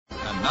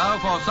now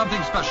for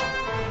something special.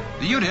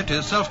 The unit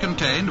is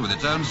self-contained with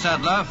its own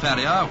saddler,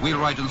 farrier,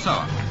 wheelwright, and so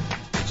on.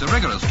 It's a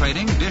rigorous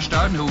training dished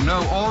out who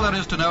know all there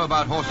is to know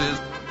about horses,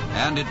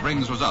 and it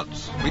brings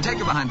results. We take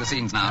you behind the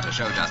scenes now to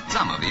show just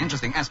some of the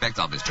interesting aspects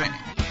of this training.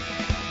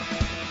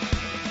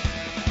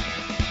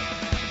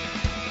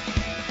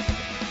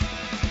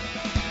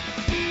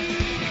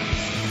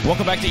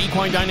 Welcome back to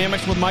Equine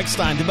Dynamics with Mike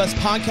Stein, the best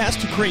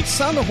podcast to create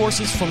sounder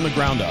horses from the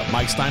ground up.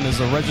 Mike Stein is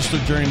a registered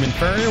journeyman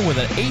farrier with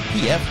an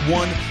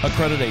APF1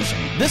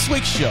 accreditation. This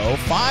week's show,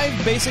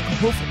 5 basic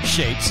hoof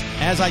shapes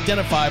as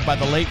identified by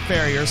the late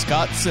farrier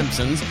Scott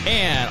Simpsons,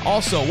 and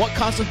also what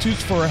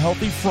constitutes for a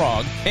healthy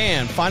frog,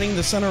 and finding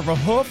the center of a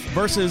hoof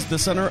versus the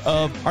center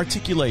of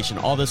articulation.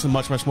 All this and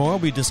much, much more will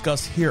be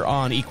discussed here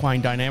on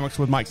Equine Dynamics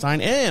with Mike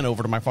Stein, and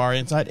over to my far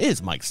inside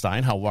is Mike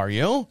Stein. How are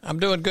you? I'm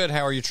doing good.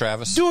 How are you,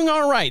 Travis? Doing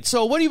all right.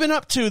 So what have you been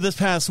up to this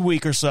past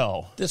week or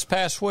so? This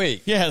past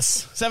week?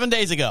 Yes, 7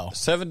 days ago.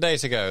 7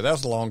 days ago. That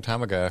was a long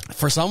time ago.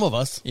 For some of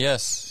us.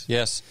 Yes.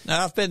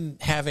 Now, I've been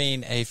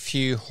having a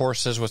few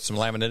horses with some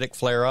laminitic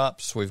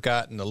flare-ups. We've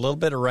gotten a little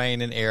bit of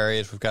rain in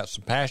areas. We've got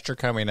some pasture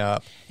coming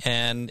up.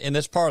 And in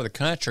this part of the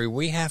country,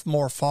 we have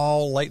more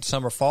late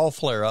summer, fall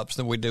flare-ups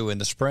than we do in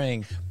the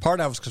spring. Part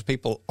of it is because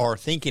people are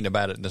thinking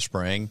about it in the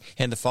spring.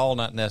 In the fall,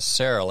 not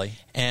necessarily.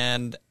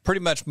 And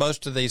pretty much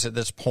most of these at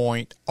this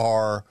point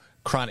are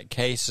chronic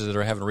cases that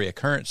are having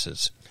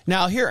reoccurrences.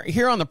 Now,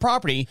 here on the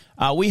property,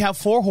 we have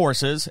 4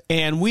 horses,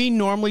 and we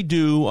normally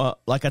do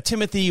like a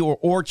Timothy or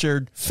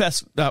Orchard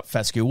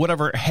fescue,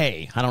 whatever,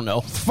 hay. I don't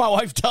know. My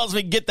wife tells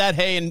me, get that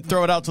hay and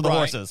throw it out to the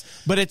horses.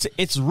 But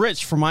it's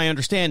rich, from my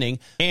understanding,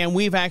 and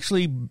we've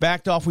actually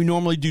backed off. We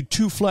normally do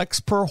 2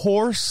 flex per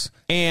horse.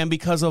 And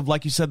because of,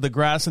 like you said, the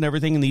grass and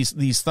everything and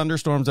these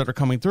thunderstorms that are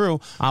coming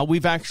through,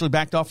 we've actually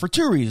backed off for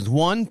 2 reasons.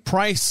 One,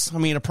 price. I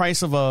mean, a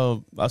price of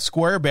a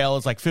square bale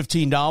is like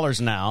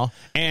 $15 now.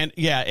 And,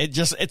 yeah,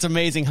 it's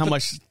amazing how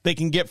much they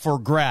can get for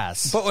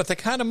grass. But with the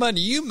kind of money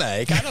you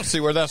make, I don't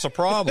see where that's a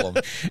problem.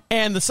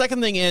 And the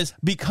second thing is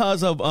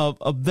because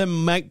of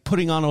them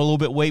putting on a little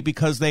bit weight,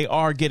 because they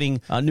are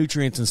getting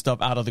nutrients and stuff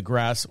out of the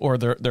grass or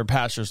their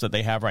pastures that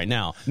they have right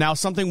now. Now,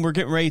 something we're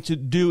getting ready to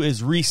do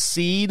is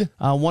reseed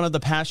one of the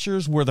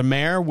pastures where the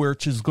mare,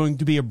 which is going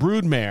to be a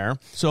brood mare.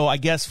 So I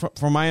guess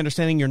from my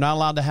understanding, you're not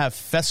allowed to have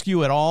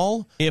fescue at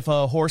all if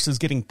a horse is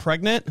getting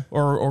pregnant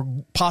or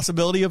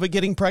possibility of it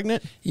getting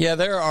pregnant. Yeah,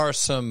 there are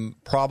some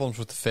problems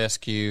with the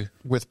fescue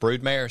with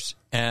brood mares.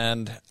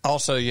 And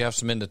also you have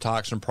some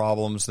endotoxin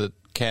problems that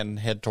can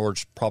head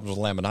towards problems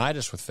with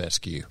laminitis with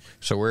fescue.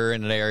 So we're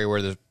in an area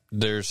where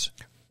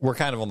we're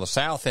kind of on the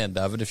south end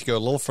of it. If you go a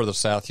little further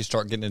south, you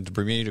start getting into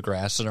Bermuda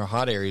grass. In our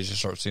hot areas, you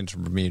start seeing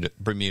some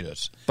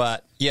Bermudas.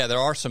 But yeah, there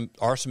are some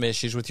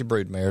issues with your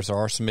brood mares. There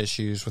are some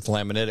issues with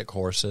laminitic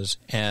horses,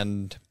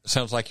 and it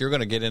sounds like you're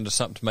going to get into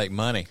something to make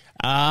money.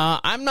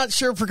 I'm not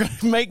sure if we're going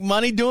to make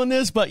money doing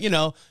this, but you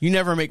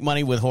never make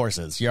money with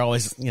horses. You're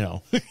always,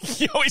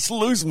 you always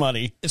lose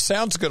money. It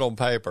sounds good on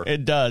paper.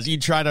 It does. You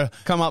try to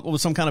come up with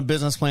some kind of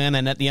business plan,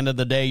 and at the end of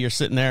the day, you're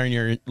sitting there and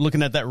you're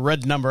looking at that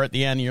red number at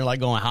the end, and you're like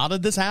going, how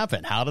did this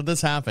happen? How did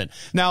this happen?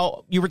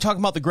 Now, you were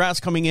talking about the grass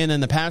coming in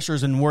and the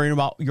pastures and worrying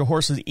about your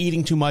horses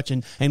eating too much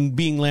and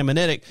being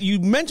laminitic. You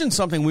mentioned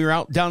something. We were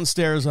out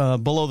downstairs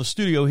below the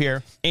studio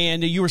here,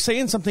 and you were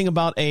saying something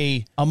about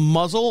a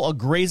muzzle, a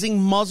grazing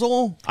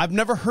muzzle. I've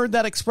never heard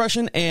that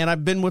expression, and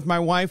I've been with my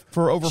wife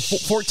for over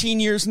 14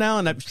 years now.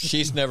 And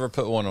she's never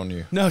put one on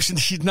you. No,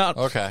 she's not.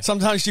 Okay.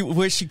 Sometimes she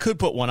wishes she could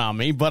put one on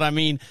me, but I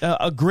mean,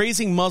 a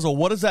grazing muzzle,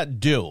 what does that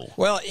do?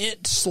 Well,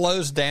 it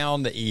slows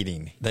down the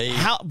eating.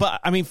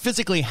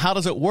 Physically, how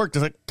does it work?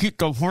 Does it keep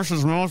the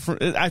horse's mouth from...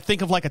 I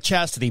think of like a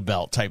chastity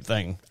belt type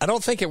thing. I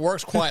don't think it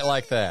works quite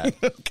like that.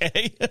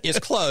 Okay. It's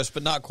close,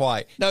 but not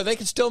quite. No, they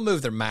can still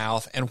move their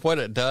mouth, and what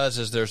it does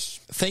is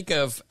think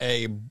of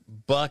a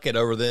bucket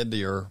over the end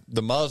of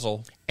the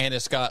muzzle, and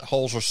it's got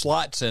holes or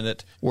slots in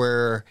it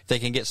where they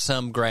can get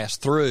some grass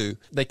through.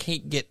 They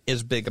can't get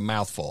as big a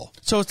mouthful.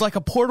 So it's like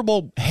a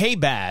portable hay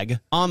bag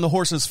on the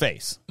horse's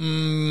face.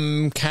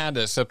 Kind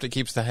of, except it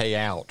keeps the hay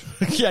out.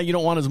 Yeah, you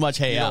don't want as much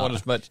hay out. You don't want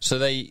as much. So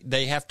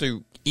they have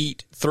to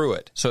eat through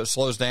it, so it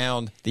slows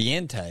down the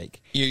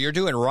intake. You're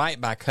doing right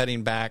by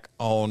cutting back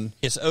on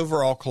its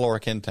overall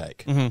caloric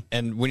intake. Mm-hmm.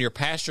 And when your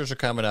pastures are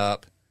coming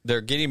up, they're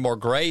getting more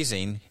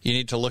grazing. You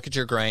need to look at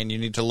your grain. You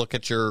need to look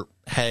at your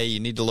hay. You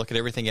need to look at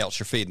everything else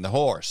you're feeding the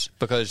horse,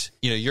 because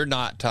you're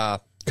not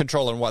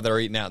controlling what they're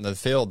eating out in the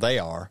field. They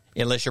are,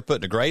 unless you're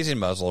putting a grazing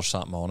muzzle or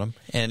something on them.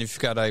 And if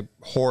you've got a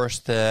horse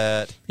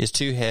that is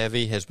too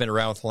heavy, has been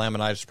around with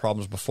laminitis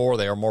problems before,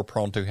 they are more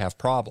prone to have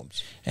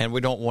problems. And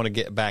we don't want to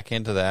get back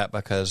into that,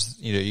 because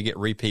you get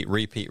repeat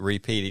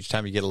each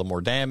time you get a little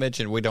more damage,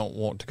 and we don't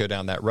want to go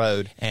down that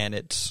road. And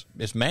it's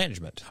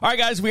management. All right,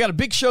 guys, we got a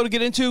big show to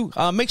get into.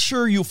 Make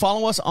sure you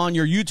follow us on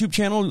your YouTube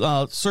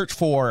channel. Search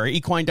for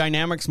Equine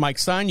Dynamics Mike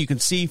Stein. You can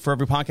see for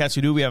every podcast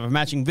we do, we have a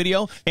matching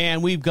video,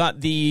 and we've got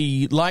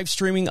the live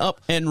streaming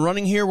up and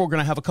running here. We're going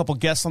to have a couple couple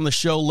guests on the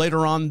show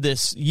later on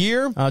this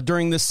year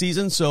during this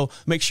season. So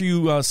make sure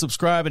you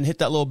subscribe and hit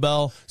that little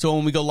bell. So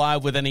when we go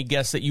live with any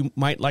guests that you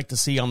might like to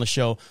see on the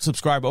show,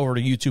 subscribe over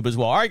to YouTube as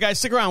well. All right, guys,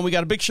 stick around. We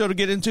got a big show to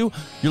get into.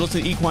 You're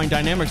listening to Equine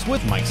Dynamics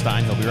with Mike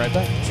Stein. He'll be right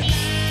back.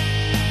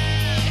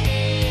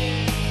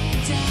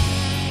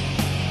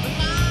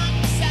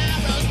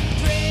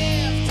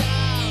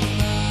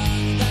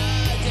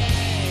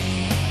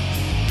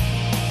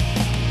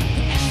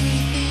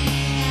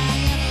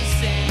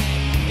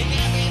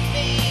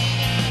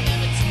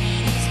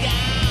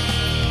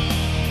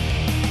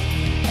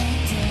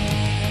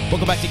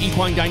 Welcome back to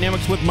Equine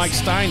Dynamics with Mike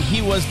Stein.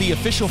 He was the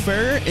official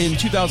farrier in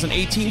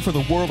 2018 for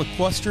the World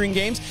Equestrian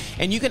Games.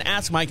 And you can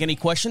ask Mike any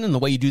question, and the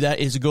way you do that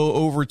is to go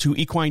over to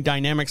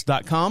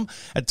equinedynamics.com.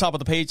 At the top of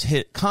the page,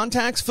 hit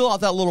contacts, fill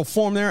out that little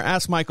form there,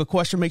 ask Mike a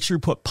question. Make sure you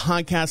put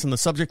podcast in the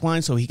subject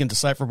line so he can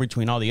decipher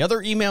between all the other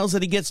emails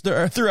that he gets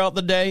throughout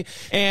the day.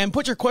 And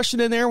put your question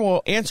in there.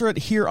 We'll answer it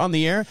here on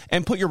the air,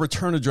 and put your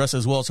return address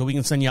as well so we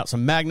can send you out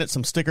some magnets,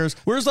 some stickers.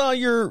 Where's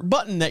your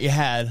button that you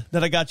had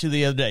that I got you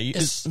the other day?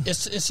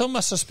 It's on my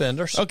suspenders.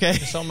 Okay.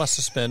 It's on my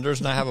suspenders,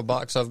 and I have a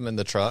box of them in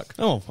the truck.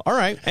 Oh, all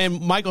right. And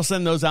Mike will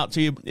send those out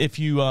to you if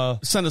you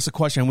send us a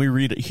question and we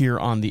read it here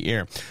on the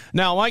air.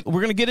 Now, Mike,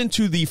 we're going to get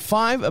into the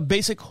 5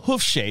 basic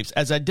hoof shapes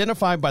as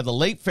identified by the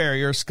late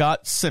farrier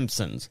Scott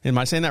Simpson. Am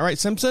I saying that right,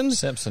 Simpson?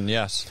 Simpson,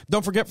 yes.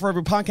 Don't forget, for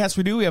every podcast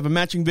we do, we have a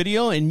matching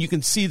video, and you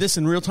can see this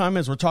in real time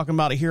as we're talking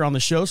about it here on the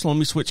show. So let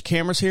me switch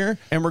cameras here,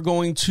 and we're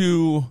going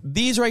to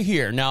these right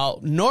here. Now,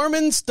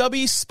 Norman,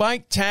 Stubby,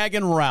 Spike, Tag,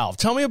 and Ralph.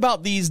 Tell me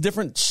about these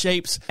different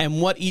shapes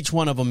and what each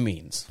one of them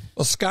means.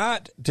 Well,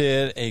 Scott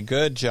did a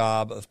good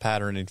job of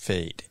patterning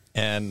feet,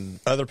 and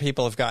other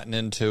people have gotten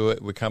into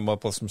it. We come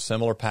up with some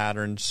similar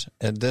patterns,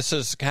 and this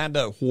is kind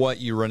of what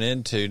you run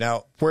into.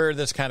 Now, where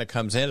this kind of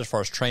comes in as far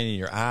as training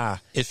your eye,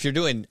 if you're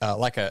doing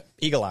like a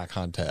eagle eye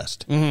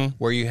contest,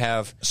 where you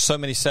have so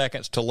many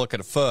seconds to look at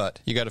a foot,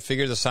 you got to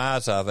figure the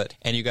size of it,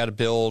 and you got to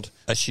build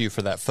a shoe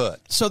for that foot.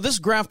 So this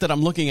graph that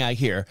I'm looking at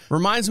here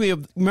reminds me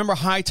of, remember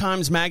High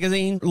Times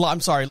magazine?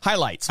 I'm sorry,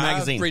 Highlights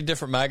magazine. I have 3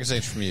 different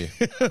magazines from you.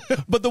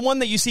 But the one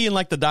that you see in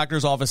like the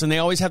doctor's office, and they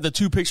always have the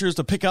 2 pictures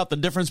to pick out the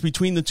difference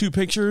between the 2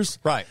 pictures.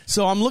 Right.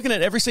 So I'm looking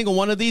at every single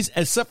one of these,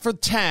 except for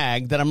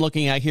Tag that I'm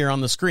looking at here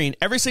on the screen.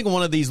 Every single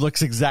one of these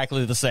looks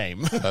exactly the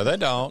same. No, they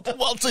don't.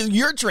 Well, to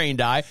your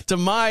trained eye, to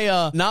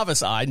my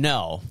novice eye,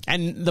 no.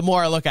 And the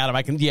more I look at them,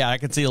 I can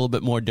see a little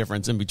bit more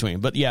difference in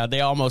between. But yeah,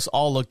 they almost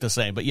all look the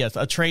same. But yes,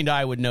 a trained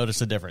eye would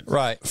notice a difference.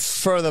 Right.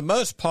 For the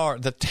most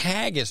part, the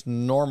Tag is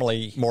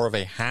normally more of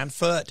a hind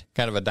foot,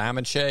 kind of a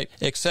diamond shape,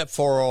 except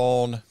for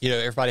on,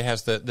 everybody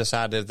has this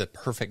idea of the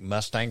perfect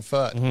Mustang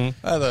foot.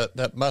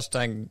 That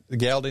Mustang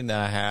gelding that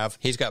I have,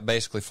 he's got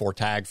basically 4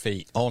 tag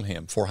feet on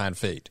him, 4 hind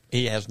feet.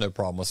 He has no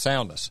problem with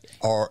soundness.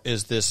 Or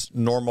is this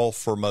normal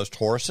for most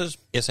horses?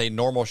 It's a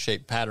normal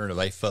shaped pattern of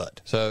a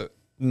foot. So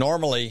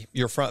normally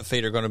your front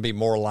feet are going to be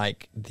more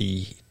like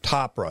the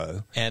top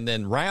row. And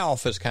then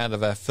Ralph is kind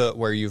of a foot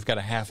where you've got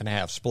a half and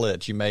half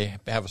split. You may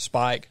have a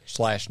Spike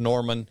 /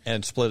 Norman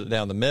and split it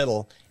down the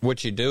middle.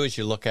 What you do is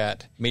you look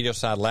at medial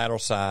side, lateral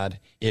side.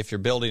 If you're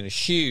building a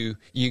shoe,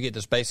 you get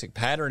this basic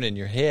pattern in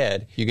your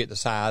head. You get the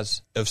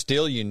size of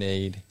steel you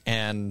need,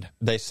 and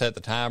they set the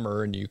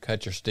timer, and you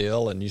cut your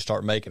steel, and you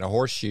start making a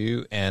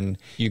horseshoe, and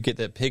you get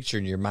that picture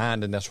in your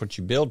mind, and that's what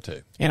you build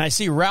to. And I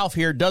see Ralph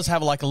here does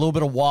have like a little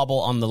bit of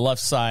wobble on the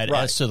left side,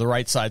 right, as to the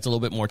right side. It's a little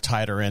bit more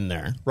tighter in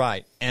there.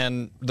 Right.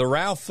 And the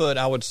Ralph foot,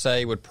 I would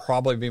say, would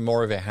probably be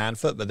more of a hind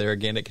foot, but there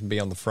again, it can be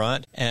on the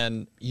front.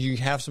 And you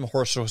have some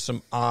horses with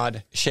some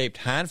odd-shaped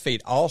hind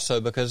feet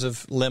also because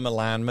of limb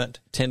alignment,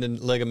 tendon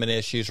ligament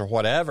issues, or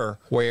whatever,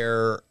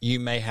 where you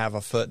may have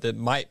a foot that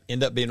might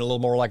end up being a little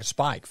more like a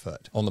Spike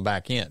foot on the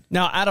back end.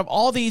 Now, out of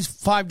all these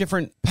 5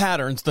 different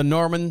patterns, the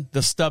Norman,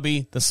 the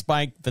Stubby, the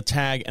Spike, the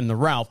Tag, and the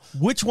Ralph,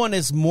 which one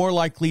is more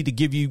likely to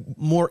give you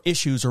more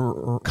issues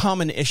or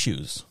common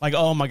issues? Like,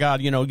 oh my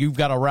God, you've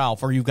got a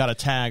Ralph or you've got a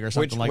Tag or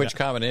something like that. Which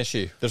common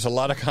issue? There's a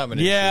lot of common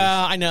issues.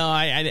 Yeah, I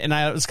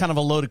know. It's kind of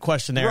a loaded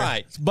question there.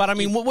 Right. But I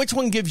mean, which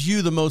one gives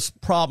you the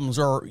most problems?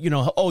 Or, you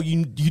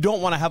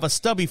don't want to have a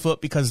stubby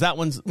foot because that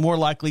one's more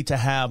likely to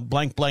have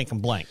blank, blank,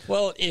 and blank.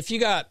 Well, if you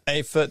got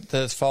a foot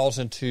that falls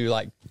into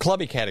like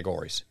clubby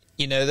categories,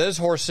 those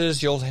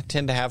horses, you'll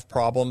tend to have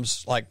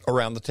problems like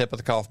around the tip of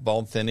the calf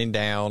bone, thinning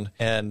down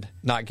and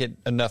not get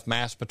enough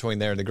mass between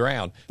there and the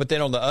ground. But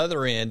then on the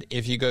other end,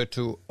 if you go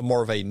to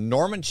more of a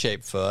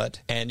Norman-shaped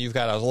foot and you've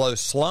got a low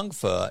slung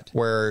foot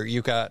where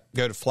you go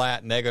to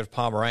flat, negative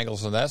palmar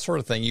angles and that sort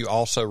of thing, you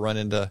also run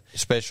into,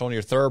 especially on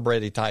your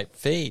thoroughbred type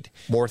feet,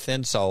 more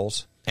thin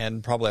soles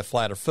and probably a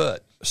flatter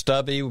foot.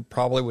 Stubby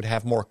probably would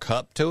have more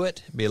cup to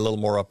it, be a little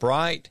more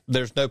upright.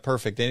 There's no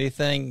perfect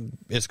anything.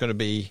 It's going to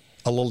be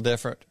a little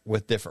different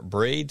with different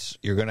breeds.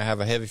 You're going to have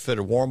a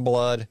heavy-footed warm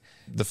blood.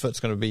 The foot's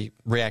going to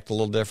react a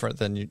little different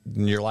than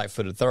your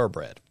light-footed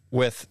thoroughbred.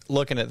 With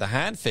looking at the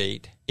hind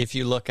feet, if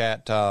you look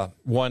at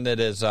one that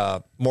is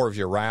more of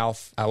your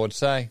Ralph, I would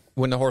say,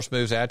 when the horse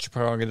moves out, you're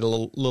probably going to get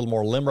a little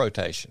more limb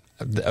rotation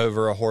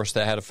over a horse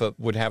that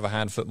would have a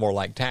hind foot more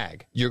like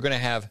tag. You're going to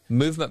have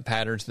movement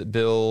patterns that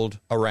build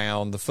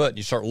around the foot.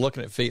 You start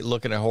looking at feet,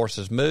 looking at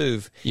horses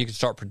move, you can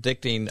start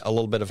predicting a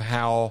little bit of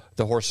how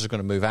the horse is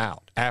going to move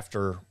out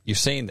after you've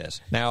seen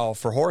this. Now,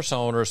 for horse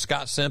owners,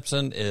 Scott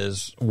Simpson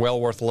is well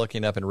worth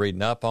looking up and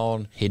reading up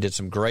on. He did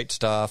some great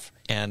stuff.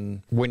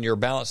 And when you're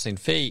balancing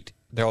feet,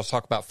 they always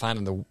talk about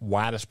finding the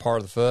widest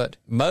part of the foot.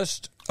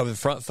 Most of the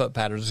front foot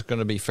patterns is going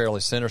to be fairly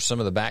center. Some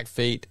of the back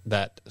feet,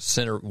 that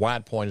center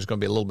wide point is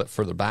going to be a little bit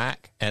further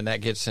back, and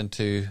that gets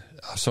into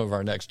some of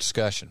our next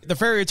discussion. The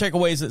farrier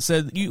takeaways that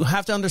said you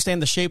have to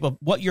understand the shape of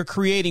what you're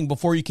creating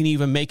before you can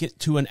even make it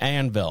to an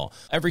anvil.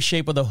 Every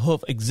shape of the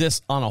hoof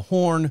exists on a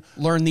horn.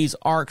 Learn these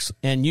arcs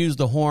and use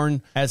the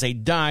horn as a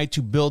die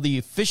to build the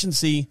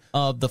efficiency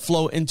of the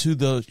flow into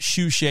the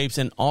shoe shapes.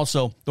 And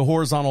also the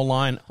horizontal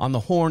line on the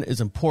horn is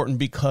important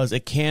because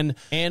it can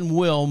and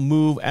will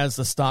move as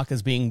the stock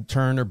is being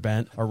turned or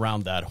bent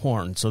around that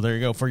horn. So there you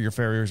go for your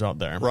farriers out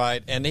there.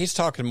 Right. And he's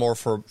talking more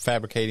for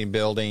fabricating,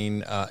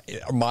 building,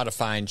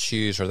 modifying shoes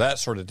or that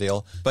sort of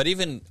deal. But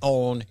even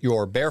on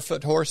your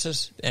barefoot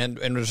horses, and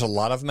there's a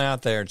lot of them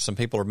out there, and some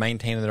people are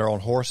maintaining their own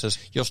horses,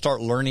 you'll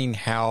start learning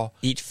how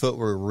each foot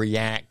will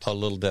react a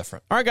little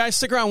different. All right, guys,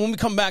 stick around. When we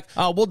come back,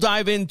 we'll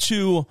dive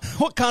into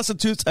what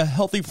constitutes a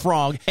healthy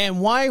frog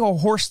and why are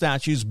horse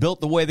statues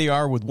built the way they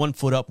are with 1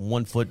 foot up and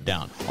 1 foot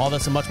down. All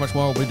this and much, much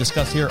more will be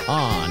discussed here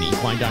on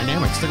Equine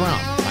Dynamics. Stick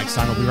around. Mike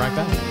Stein will be right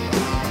back.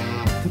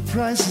 The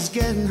price is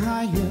getting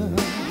higher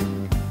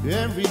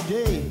every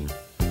day.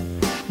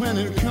 When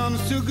it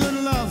comes to good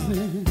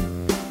loving,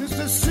 it's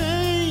the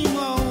same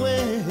old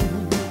way.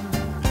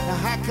 The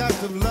high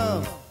cost of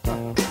love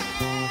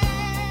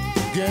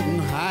is getting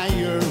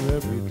higher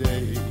every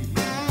day.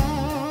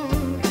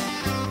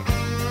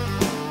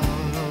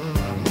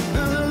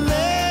 And the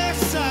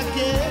less I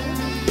get,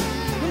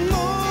 the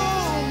more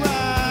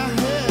I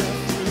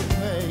have to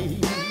pay.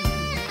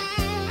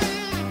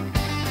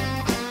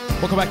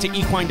 Welcome back to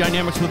Equine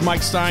Dynamics with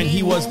Mike Stein.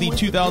 He was the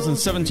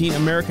 2017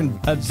 American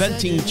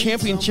Eventing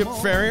Championship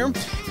farrier.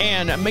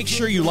 And make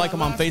sure you like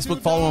him on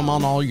Facebook, follow him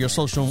on all your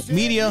social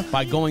media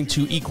by going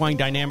to Equine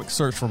Dynamics,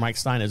 search for Mike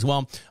Stein as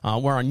well.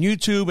 We're on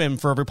YouTube, and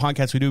for every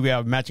podcast we do, we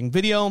have a matching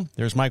video.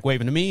 There's Mike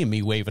waving to me and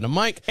me waving to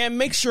Mike. And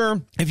make sure,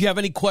 if you have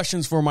any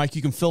questions for Mike,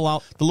 you can fill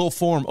out the little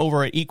form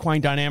over at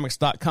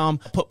equinedynamics.com.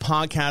 Put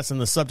podcast in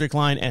the subject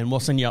line, and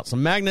we'll send you out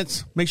some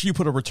magnets. Make sure you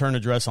put a return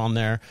address on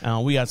there.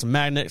 We got some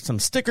magnets, some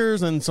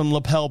stickers, and some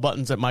lapel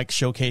buttons that Mike's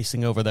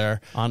showcasing over there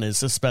on his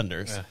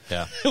suspenders.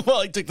 Yeah.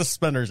 Well, he took the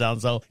suspenders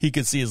down so he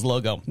could see his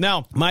logo.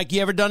 Now, Mike,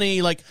 you ever done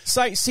any like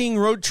sightseeing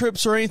road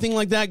trips or anything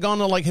like that? Gone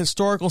to like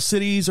historical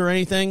cities or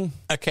anything?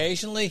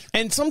 Occasionally.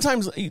 And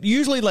sometimes,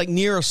 usually like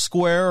near a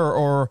square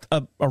or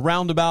a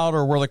roundabout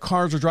or where the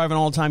cars are driving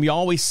all the time, you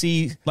always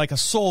see like a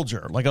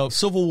soldier, like a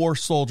Civil War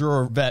soldier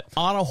or vet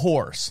on a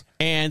horse.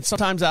 And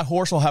sometimes that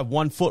horse will have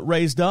 1 foot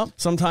raised up.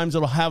 Sometimes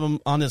it'll have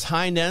him on his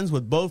hind ends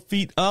with both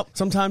feet up.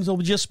 Sometimes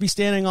it'll just be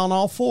standing on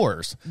all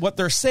fours. What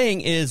they're saying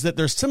is that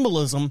there's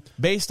symbolism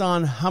based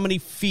on how many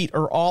feet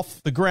are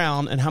off the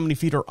ground and how many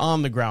feet are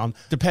on the ground,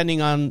 depending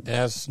on... It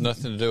has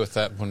nothing to do with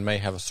that. One may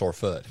have a sore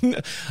foot.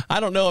 I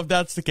don't know if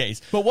that's the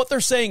case. But what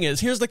they're saying is,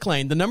 here's the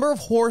claim. The number of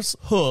horse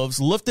hooves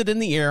lifted in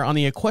the air on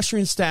the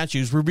equestrian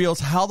statues reveals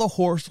how the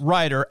horse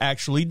rider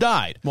actually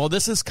died. Well,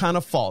 this is kind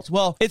of false.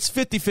 Well, it's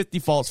 50-50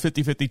 false,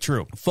 50-50 true.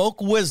 Folk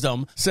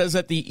wisdom says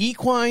that the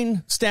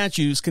equine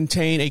statues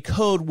contain a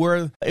code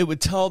where it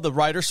would tell the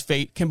rider's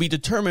fate can be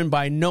determined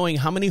by knowing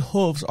how many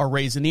hooves are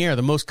raised in the air.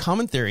 The most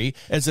common theory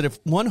is that if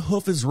 1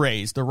 hoof is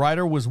raised, the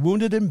rider was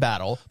wounded in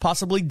battle,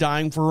 possibly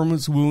dying from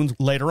his wounds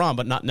later on,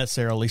 but not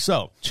necessarily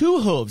so.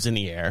 2 hooves in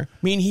the air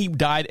mean he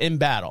died in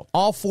battle.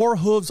 All 4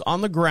 hooves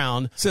on the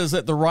ground says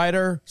that the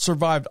rider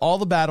survived all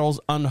the battles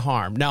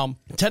unharmed. Now,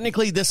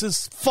 technically, this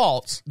is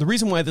false. The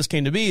reason why this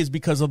came to be is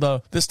because of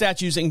the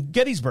statues in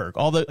Gettysburg.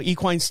 All the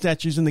equine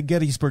statues in the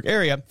Gettysburg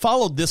area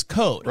followed this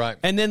code. Right.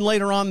 And then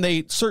later on,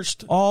 they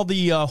searched all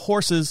the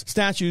horses,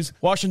 statues.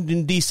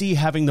 Washington, D.C.,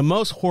 having the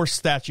most horse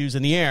statues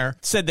in the air,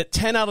 said that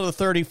 10 out of the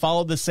 30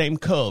 followed the same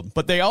code.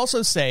 But they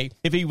also say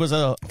if he was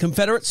a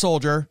Confederate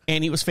soldier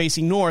and he was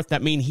facing north,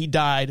 that means he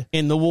died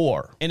in the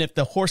war. And if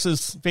the horse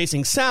is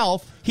facing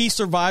south, he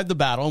survived the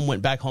battle and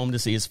went back home to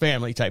see his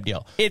family type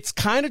deal. It's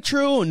kind of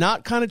true,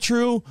 not kind of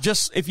true.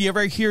 Just if you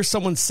ever hear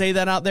someone say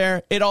that out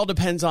there, it all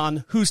depends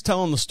on who's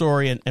telling the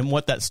story and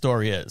what that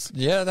story is.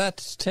 Yeah,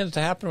 that tends to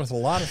happen with a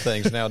lot of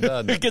things now,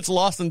 doesn't it? It gets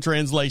lost in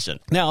translation.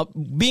 Now,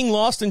 being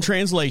lost in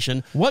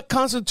translation, what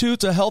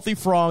constitutes a healthy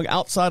frog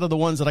outside of the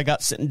ones that I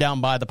got sitting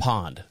down by the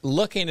pond?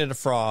 Looking at a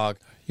frog.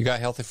 You got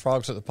healthy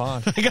frogs at the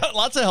pond? I got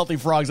lots of healthy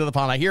frogs at the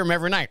pond. I hear them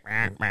every night.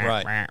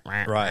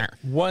 Right.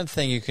 One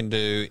thing you can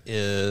do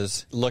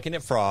is looking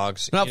at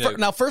frogs.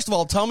 Now, first of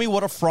all, tell me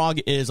what a frog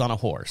is on a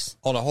horse.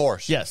 On a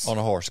horse? Yes. On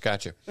a horse.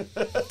 Gotcha.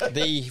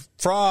 The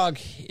frog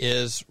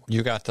is,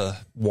 you got the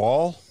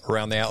wall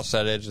around the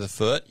outside edge of the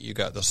foot. You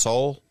got the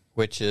sole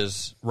which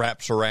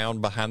wraps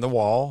around behind the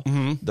wall.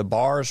 Mm-hmm. The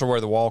bars are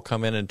where the wall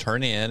come in and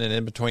turn in, and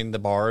in between the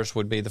bars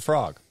would be the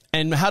frog.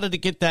 And how did it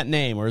get that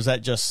name, or is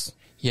that just...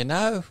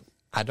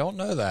 I don't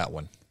know that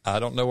one. I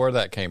don't know where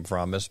that came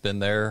from. It's been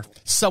there.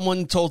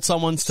 Someone told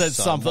someone said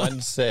something.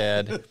 Someone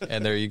said,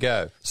 and there you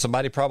go.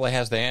 Somebody probably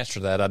has the answer to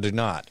that. I do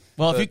not.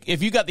 Well,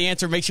 if you got the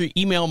answer, make sure you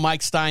email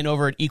Mike Stein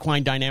over at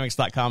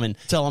equinedynamics.com and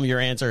tell him your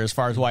answer as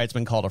far as why it's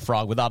been called a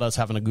frog without us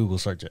having to Google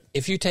search it.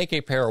 If you take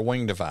a pair of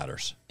wing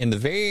dividers, in the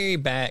very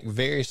back,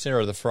 very center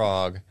of the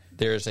frog,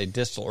 there's a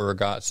distal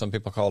ergot, some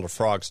people call it a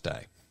frog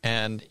stay.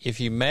 And if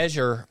you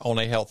measure on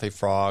a healthy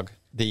frog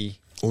the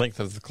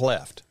length of the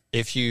cleft,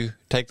 if you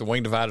take the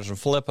wing dividers and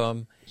flip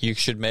them, you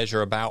should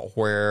measure about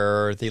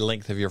where the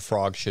length of your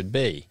frog should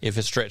be. If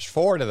it's stretched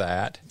forward to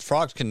that,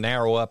 frogs can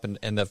narrow up and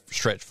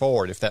stretch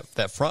forward. If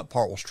that front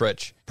part will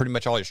stretch, pretty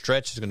much all your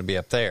stretch is going to be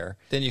up there.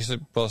 Then you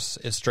said, well,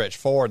 it's stretched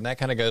forward, and that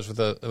kind of goes with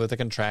a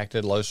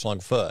contracted,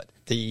 low-slung foot.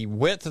 The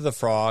width of the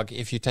frog,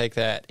 if you take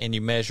that and you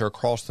measure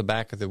across the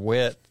back of the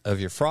width of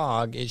your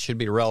frog, it should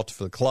be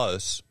relatively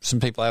close. Some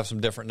people have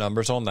some different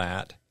numbers on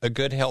that. A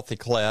good, healthy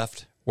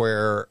cleft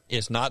where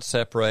it's not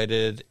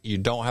separated, you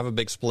don't have a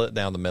big split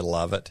down the middle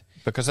of it,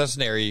 because that's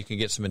an area you can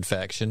get some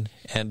infection,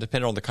 and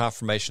depending on the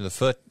conformation of the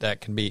foot,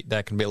 that can be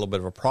a little bit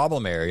of a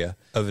problem area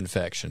of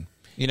infection.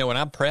 When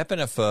I'm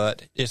prepping a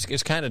foot,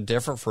 it's kind of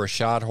different for a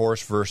shod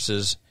horse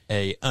versus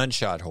a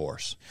unshod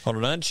horse.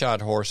 On an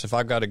unshod horse, if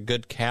I've got a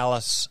good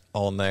callus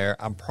on there,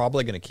 I'm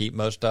probably going to keep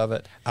most of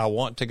it. I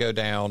want to go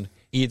down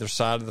either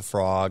side of the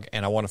frog,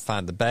 and I want to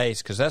find the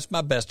base, because that's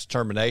my best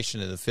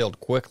determination in the field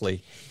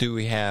quickly. Do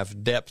we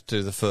have depth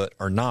to the foot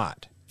or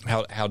not?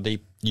 How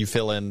deep you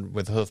fill in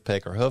with a hoof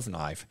pick or hoof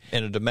knife.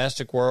 In a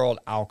domestic world,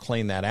 I'll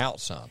clean that out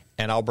some,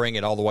 and I'll bring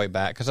it all the way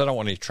back, because I don't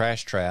want any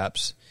trash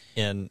traps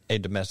in a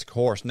domestic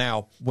horse.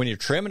 Now, when you're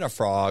trimming a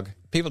frog,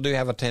 people do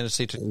have a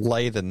tendency to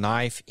lay the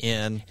knife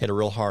in at a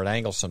real hard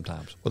angle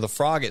sometimes. With the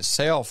frog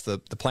itself, the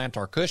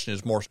plantar cushion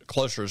is more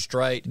closer to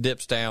straight,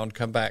 dips down,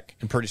 come back,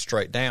 and pretty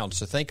straight down.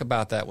 So think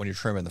about that when you're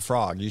trimming the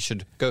frog. You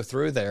should go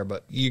through there,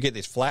 but you get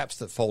these flaps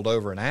that fold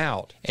over and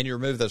out, and you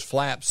remove those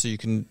flaps so you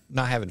can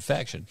not have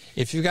infection.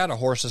 If you've got a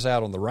horse that's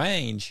out on the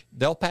range,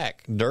 they'll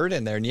pack dirt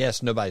in there, and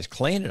yes, nobody's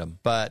cleaning them,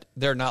 but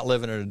they're not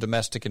living in a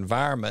domestic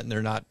environment, and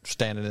they're not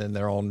standing in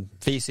their own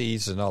feces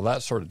and all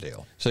that sort of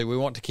deal. So we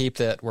want to keep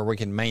that where we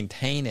can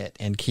maintain it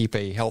and keep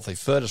a healthy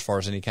foot as far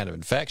as any kind of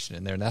infection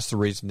in there, and that's the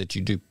reason that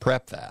you do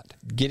prep that.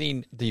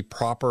 Getting the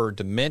proper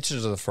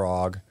dimensions of the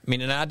frog,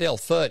 an ideal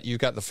foot, you've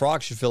got the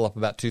frog should fill up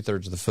about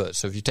 2/3 of the foot.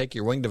 So if you take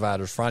your wing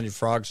dividers, find your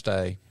frog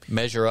stay,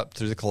 measure up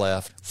through the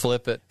cleft,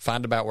 flip it,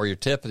 find about where your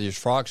tip of your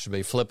frog should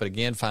be, flip it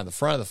again, find the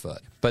front of the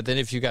foot. But then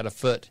if you got a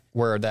foot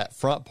where that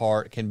front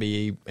part can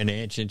be an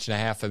inch, inch and a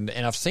half, and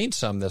I've seen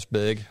some this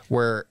big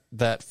where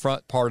that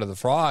front part of the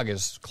frog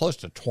is close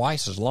to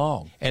twice as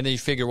long. And then you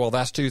figure, well,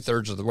 that's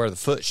 2/3 of where the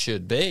foot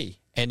should be.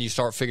 And you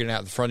start figuring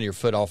out the front of your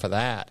foot off of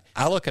that.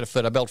 I look at a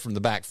foot, I build from the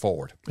back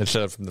forward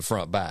instead of from the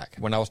front back.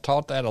 When I was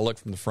taught that, I looked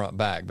from the front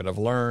back. But I've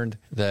learned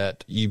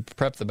that you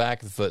prep the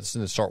back of the foot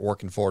and then start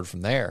working forward from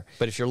there.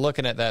 But if you're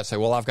looking at that, say,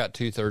 well, I've got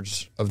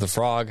 2/3 of the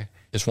frog,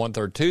 it's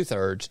 1/3,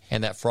 2/3,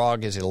 and that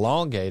frog is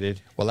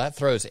elongated, well, that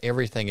throws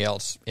everything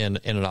else in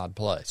an odd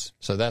place.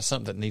 So that's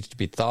something that needs to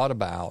be thought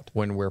about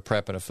when we're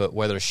prepping a foot,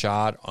 whether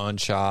shod,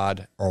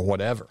 unshod, or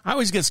whatever. I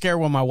always get scared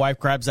when my wife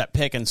grabs that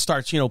pick and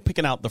starts,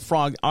 picking out the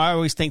frog. I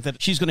always think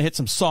that she's going to hit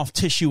some soft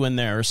tissue in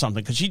there or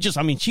something, because she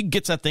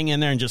gets that thing in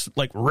there and just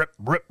like rip,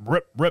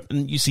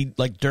 and you see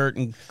like dirt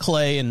and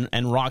clay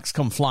and rocks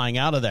come flying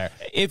out of there.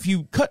 If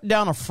you cut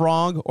down a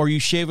frog or you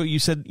shave it, you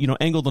said,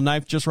 angle the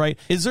knife just right.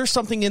 Is there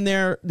something in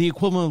there, the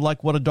equivalent of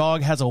like what a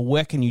dog has a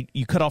wick, and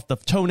you cut off the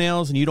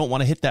toenails and you don't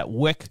want to hit that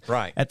wick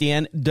right at the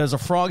end? Does a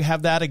frog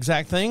have that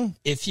exact thing?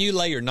 If you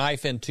lay your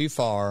knife in too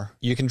far,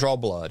 you can draw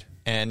blood,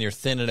 and you're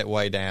thinning it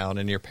way down,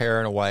 and you're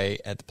paring away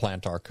at the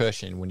plantar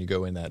cushion when you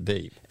go in that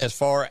deep. As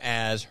far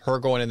as her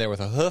going in there with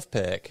a hoof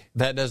pick,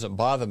 that doesn't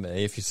bother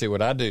me if you see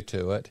what I do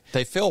to it.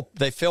 They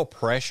feel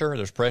pressure.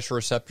 There's pressure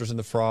receptors in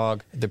the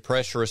frog. The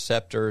pressure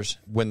receptors,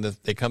 when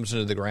it comes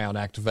into the ground,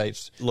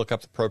 activates, look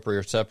up the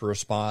proprioceptor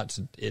response.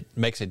 It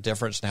makes a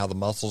difference in how the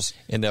muscles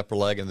in the upper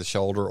leg and the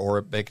shoulder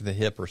or make the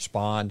hip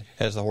respond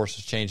as the horse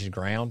is changing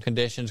ground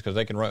conditions, because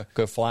they can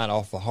go flying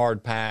off a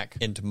hard pack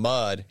into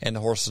mud, and the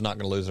horse is not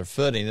going to lose their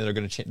footing.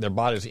 Their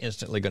body is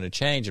instantly going to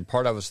change, and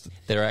part of us,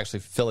 they're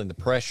actually feeling the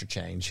pressure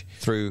change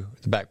through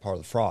the back part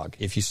of the frog.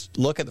 If you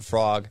look at the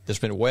frog that's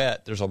been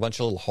wet, there's a bunch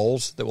of little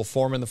holes that will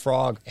form in the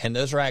frog, and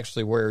those are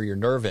actually where your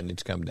nerve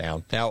endings come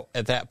down. Now,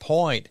 at that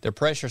point, they're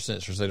pressure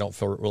sensors. They don't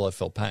really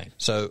feel pain.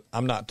 So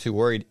I'm not too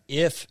worried.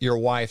 If your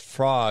wife's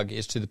frog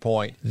is to the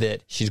point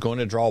that she's going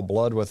to draw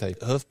blood with a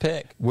hoof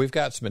pick, we've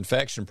got some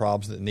infection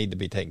problems that need to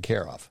be taken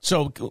care of.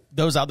 So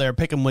those out there,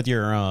 pick them with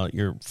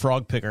your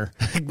frog picker.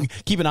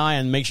 Keep an eye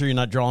and make sure you're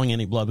not drawing drawing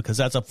any blood, because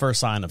that's a first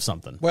sign of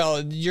something.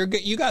 Well,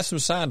 you got some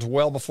signs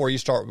well before you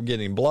start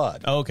getting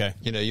blood. Oh, okay.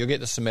 You know, you'll get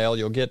the smell,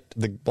 you'll get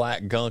the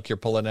black gunk you're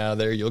pulling out of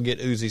there, you'll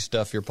get oozy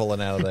stuff you're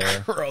pulling out of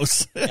there.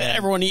 Gross.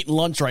 Everyone eating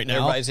lunch right now.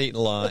 Everybody's eating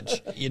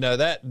lunch. You know,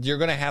 that you're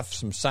going to have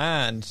some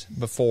signs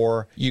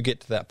before you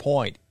get to that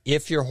point.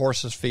 If your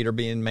horse's feet are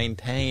being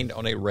maintained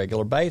on a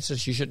regular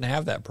basis, you shouldn't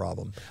have that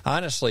problem.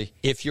 Honestly,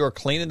 if you're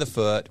cleaning the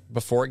foot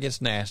before it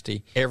gets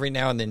nasty, every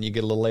now and then you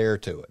get a little air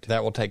to it.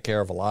 That will take care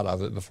of a lot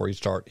of it before you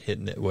start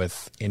hitting it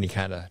with any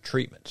kind of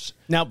treatments.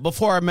 Now,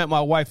 before I met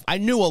my wife, I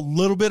knew a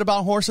little bit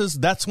about horses.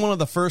 That's one of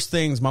the first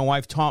things my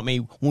wife taught me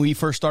when we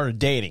first started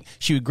dating.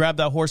 She would grab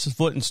that horse's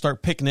foot and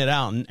start picking it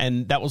out,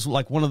 and that was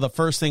like one of the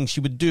first things she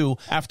would do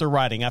after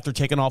riding, after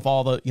taking off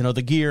all the, you know,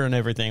 the gear and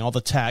everything, all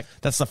the tack.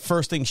 That's the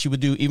first thing she would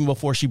do even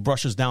before she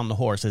brushes down the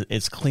horse.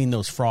 Is clean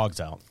those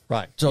frogs out.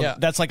 Right. So yeah.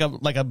 that's like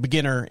a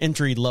beginner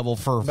entry level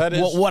for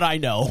what I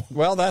know.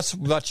 Well, that's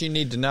what you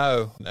need to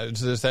know.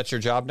 Is that your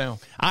job now?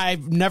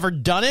 I've never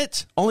done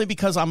it, only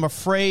because I'm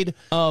afraid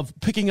of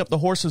picking up the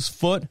horse's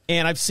foot.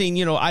 And I've seen,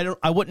 you know,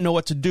 I wouldn't know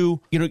what to do.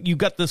 You know, you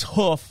got this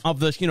hoof of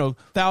this, you know,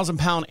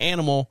 1,000-pound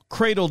animal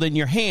cradled in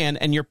your hand,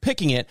 and you're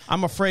picking it.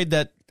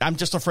 I'm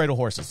just afraid of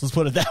horses. Let's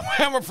put it that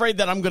way. I'm afraid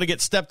that I'm going to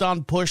get stepped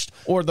on, pushed,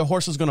 or the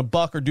horse is going to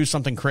buck or do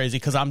something crazy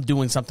because I'm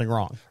doing something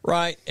wrong.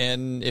 Right.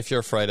 And if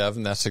you're afraid of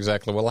them, that's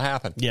exactly what will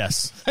happen.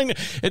 Yes.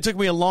 It took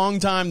me a long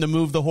time to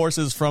move the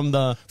horses from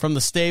the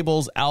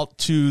stables out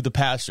to the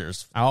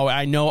pastures. All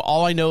I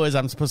know is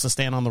I'm supposed to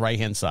stand on the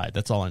right-hand side.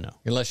 That's all I know.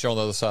 Unless you're on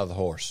the other side of the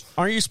horse.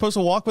 Aren't you supposed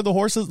to walk with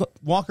the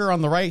walker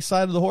on the right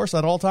side of the horse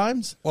at all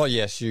times? Well,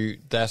 yes,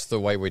 that's the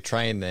way we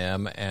train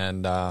them,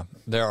 and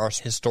there are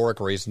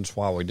historic reasons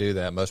why we do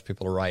that. Most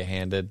people are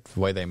right-handed, the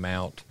way they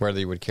mount, whether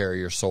you would carry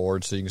your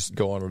sword so you can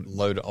go on and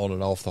load on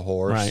and off the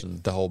horse, right,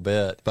 and the whole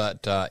bit.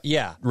 But,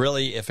 yeah,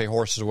 really, if a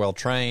horse is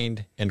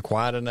well-trained and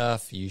quiet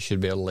enough, you should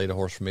be able to lead a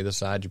horse from either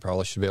side. You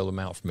probably should be able to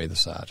mount from either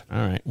side. All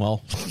right,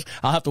 well,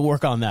 I'll have to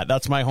work on that.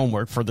 That's my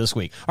homework for this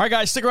week. All right,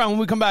 guys, stick around. When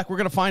we come back, we're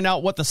going to find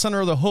out what the center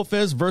of the hoof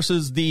is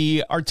versus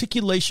the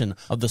articulation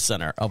of the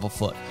center of a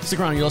foot. Stick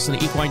around. You're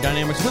listening to Equine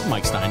Dynamics with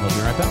Mike Stein. We'll be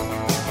right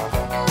back.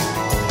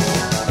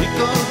 Here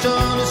comes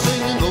Johnny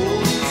singing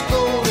oldies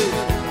goldies,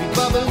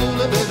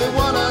 Babalula, baby,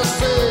 what I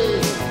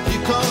say.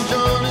 Here comes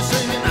Johnny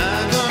singing,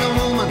 I got a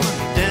woman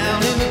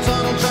down in the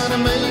tunnel trying to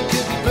make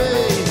it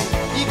pay.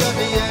 He got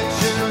the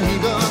action, he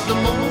got the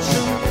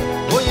motion.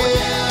 Oh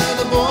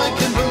yeah, the boy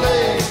can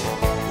play.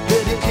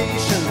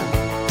 Dedication,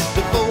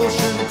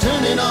 devotion,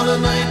 turning all the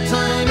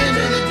nighttime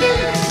into the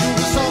day. Do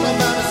the song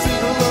about a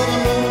sweet love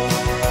and love.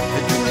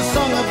 They do the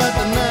song about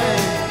the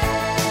night.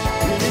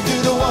 Really do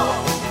the walk.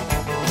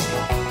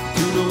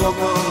 Walk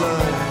of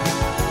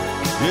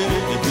life.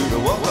 Yeah, you do the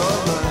walk of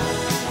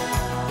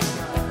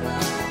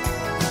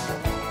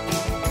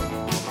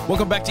life.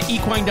 Welcome back to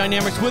Equine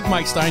Dynamics with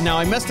Mike Stein. Now,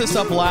 I messed this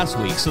up last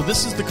week, so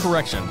this is the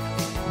correction.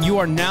 You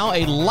are now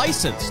a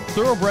licensed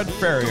thoroughbred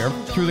farrier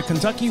through the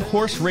Kentucky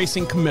Horse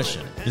Racing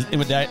Commission.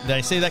 Did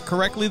I say that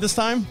correctly this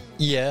time?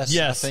 Yes.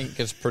 I think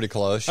it's pretty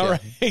close. All yeah.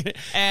 right.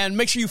 And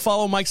make sure you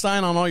follow Mike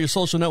Stein on all your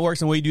social networks.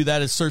 And the way you do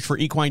that is search for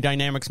Equine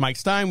Dynamics Mike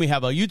Stein. We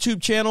have a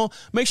YouTube channel.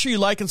 Make sure you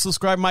like and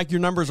subscribe, Mike. Your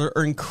numbers are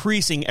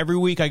increasing. Every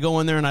week I go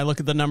in there and I look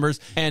at the numbers.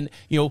 And,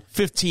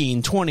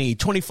 15, 20,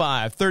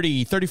 25,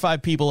 30,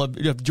 35 people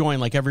have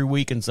joined like every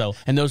week. And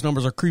those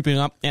numbers are creeping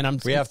up.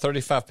 And we have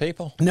 35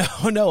 people?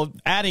 No,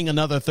 adding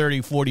another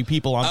 30, 40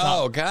 people on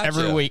top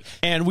every week.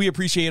 And we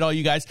appreciate all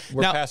you guys.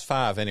 We're past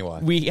 5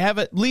 anyway. We have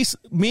at least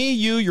me,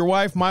 you, your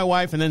wife, my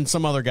wife, and then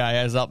some other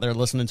guy is out there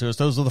listening to us.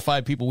 Those are the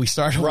 5 people we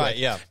started with. Right,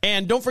 yeah.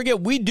 And don't forget,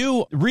 we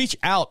do reach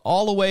out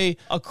all the way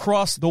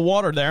across the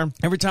water there.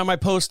 Every time I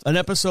post an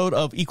episode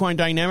of Equine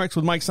Dynamics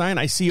with Mike Stein,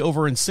 I see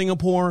over in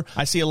Singapore.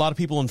 I see a lot of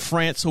people in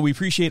France, so we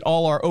appreciate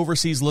all our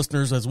overseas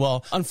listeners as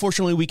well.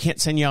 Unfortunately, we can't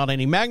send you out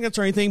any magnets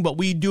or anything, but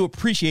we do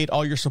appreciate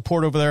all your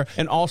support over there,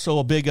 and also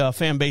a big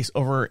fan base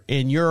over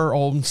in your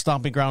old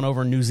stomping ground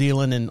over in New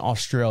Zealand and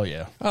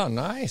Australia. Oh,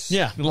 nice.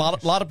 Yeah, a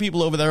lot of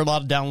people over there, a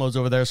lot of downloads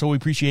over there, so we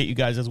appreciate you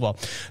guys as well.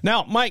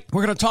 Now, Mike,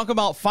 we're going to talk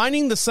about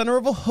finding the center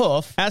of a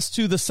hoof as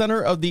to the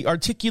center of the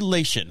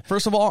articulation.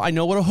 First of all, I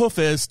know what a hoof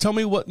is. Tell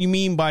me what you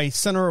mean by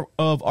center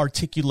of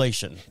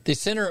articulation. The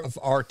center of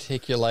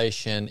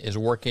articulation is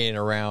working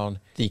around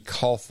the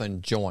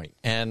coffin joint.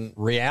 And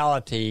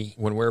reality,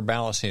 when we're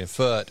balancing a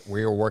foot,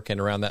 we are working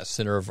around that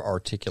center of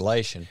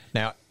articulation.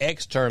 Now,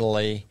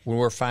 externally, when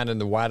we're finding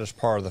the widest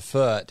part of the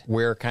foot,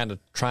 we're kind of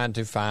trying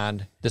to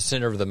find the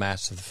center of the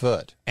mass of the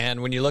foot.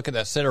 And when you look at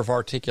that center of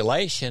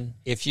articulation,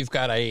 if you've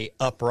got a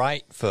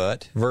upright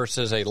foot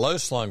versus a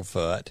low-slung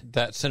foot,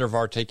 that center of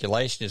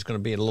articulation is going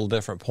to be at a little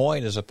different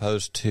point as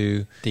opposed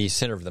to the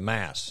center of the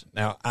mass.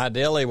 Now,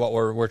 ideally, what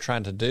we're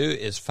trying to do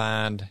is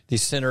find the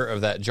center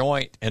of that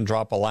joint and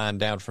drop a line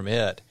down from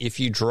it. If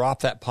you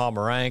drop that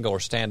palmar angle or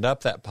stand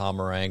up that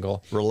palmar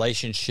angle,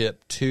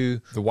 relationship to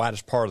the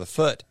widest part of the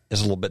foot is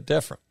a little bit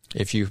different.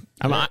 If you,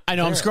 I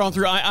know I'm scrolling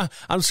through.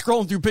 I'm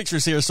scrolling through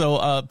pictures here,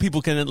 so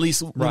people can at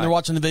least when they're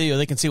watching the video,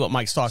 they can see what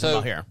Mike's talking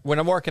about here. When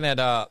I'm working at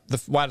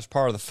the widest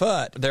part of the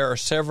foot, there are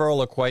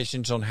several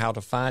equations on how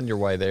to find your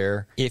way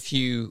there. If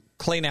you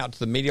clean out to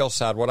the medial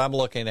side, what I'm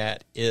looking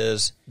at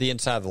is the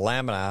inside of the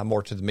lamini,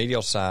 more to the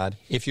medial side.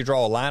 If you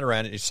draw a line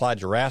around it, you slide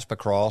your rasp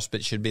across,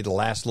 but it should be the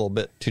last little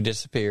bit to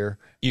disappear.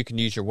 You can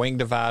use your wing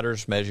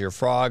dividers, measure your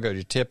frog, go to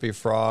your tip of your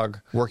frog,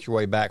 work your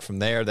way back from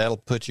there. That'll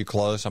put you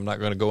close. I'm not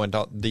going to go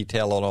into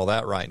detail on all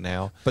that right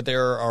now. But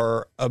there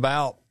are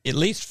about at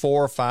least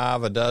 4 or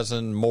 5, a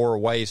dozen more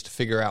ways to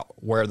figure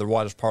out where the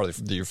widest part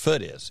of your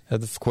foot is.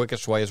 The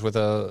quickest way is with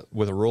a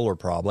ruler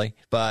probably.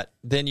 But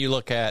then you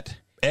look at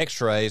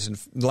X-rays, and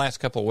the last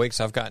couple of weeks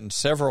I've gotten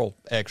several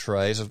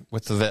X-rays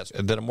with the vets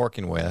that I'm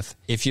working with.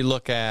 If you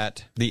look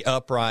at the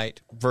upright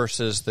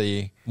versus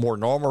the more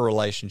normal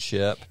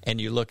relationship, and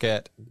you look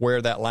at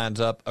where that lines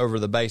up over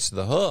the base of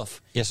the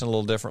hoof, it's in a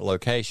little different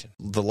location.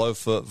 The low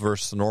foot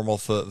versus the normal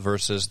foot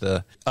versus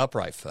the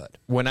upright foot.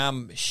 When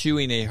I'm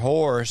shoeing a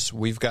horse,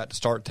 we've got to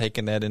start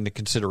taking that into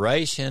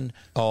consideration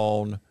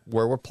on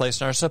where we're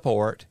placing our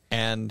support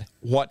and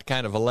what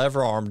kind of a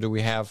lever arm do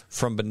we have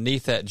from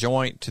beneath that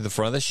joint to the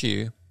front of the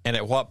shoe, and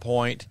at what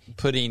point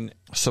putting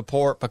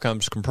support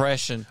becomes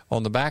compression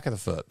on the back of the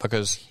foot.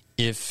 Because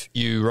if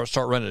you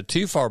start running it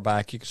too far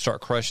back, you can start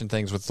crushing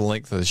things with the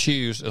length of the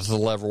shoes as the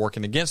lever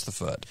working against the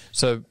foot.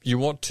 So you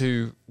want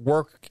to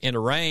work in a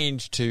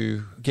range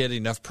to get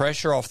enough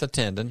pressure off the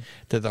tendon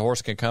that the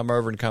horse can come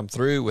over and come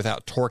through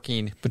without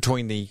torquing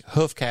between the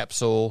hoof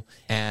capsule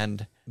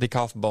and the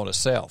coffin bone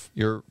itself.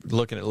 You're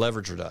looking at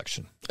leverage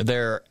reduction.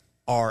 There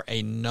are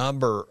a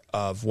number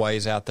of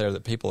ways out there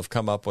that people have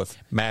come up with,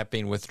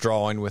 mapping, with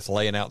drawing, with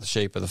laying out the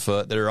shape of the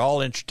foot, that are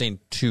all interesting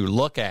to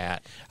look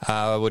at.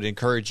 I would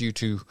encourage you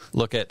to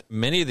look at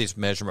many of these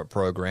measurement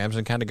programs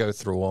and kind of go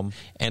through them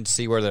and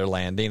see where they're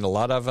landing. A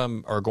lot of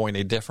them are going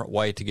a different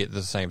way to get to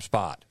the same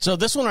spot. So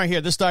this one right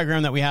here, this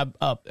diagram that we have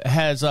up,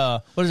 has,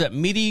 what is that,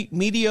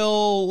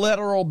 medial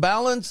lateral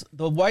balance,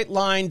 the white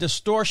line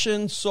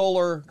distortion,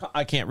 solar,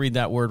 I can't read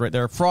that word right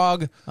there,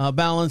 frog,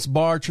 balance,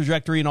 bar,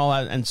 trajectory, and all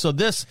that. And so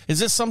is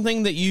this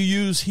something that you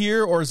use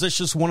here, or is this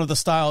just one of the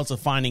styles of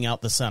finding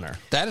out the center?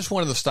 That is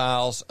one of the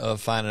styles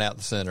of finding out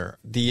the center.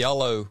 The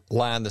yellow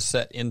line that's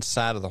set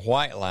inside of the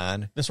white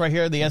line. This right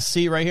here, the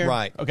SC right here?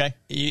 Right. Okay.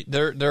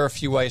 There are a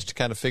few ways to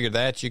kind of figure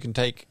that. You can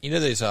take,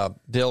 these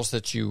dills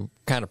that you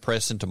kind of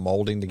press into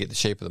molding to get the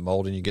shape of the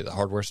molding you get at the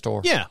hardware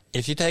store. Yeah.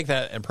 If you take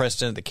that and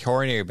press it into the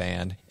coronary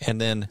band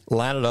and then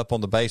line it up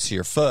on the base of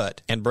your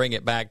foot and bring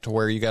it back to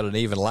where you got an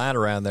even line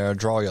around there and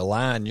draw your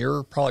line,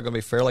 you're probably going to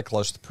be fairly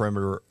close to the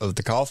perimeter of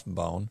the coffin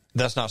bone.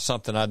 That's not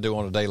something I do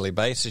on a daily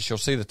basis. You'll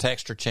see the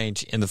texture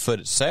change in the foot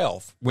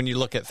itself. When you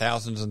look at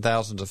thousands and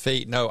thousands of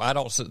feet, no, I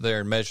don't sit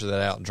there and measure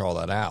that out and draw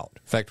that out.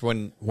 In fact,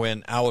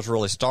 when I was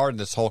really starting,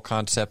 this whole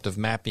concept of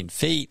mapping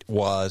feet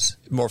was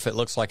more if it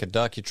looks like a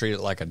duck, you treat it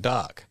like a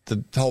duck.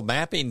 The whole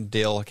mapping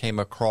deal came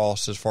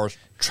across as far as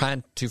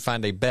trying to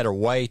find a better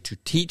way to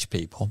teach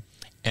people.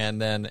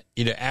 And then,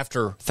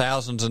 after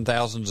thousands and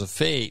thousands of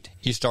feet,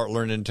 you start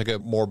learning to go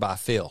more by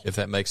feel, if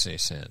that makes any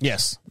sense.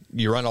 Yes.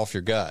 You run off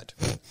your gut.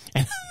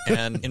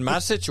 And in my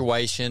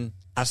situation,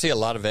 I see a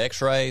lot of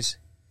X-rays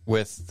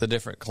with the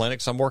different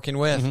clinics I'm working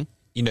with.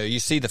 Mm-hmm. You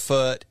see the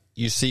foot,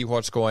 you see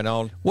what's going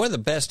on. One of the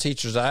best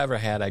teachers I ever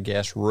had, I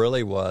guess,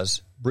 really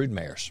was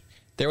broodmares.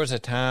 There was a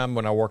time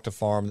when I worked a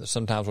farm that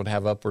sometimes would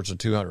have upwards of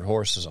 200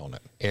 horses on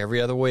it.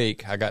 Every other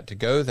week, I got to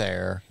go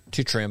there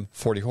to trim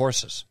 40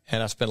 horses.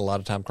 And I spent a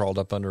lot of time crawled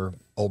up under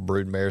old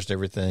broodmares and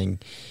everything.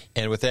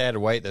 And with the added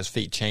weight, those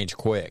feet change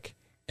quick.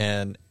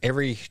 And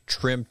every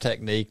trim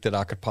technique that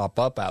I could pop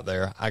up out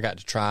there, I got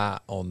to try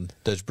on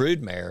those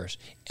broodmares.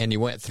 And you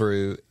went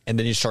through, and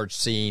then you started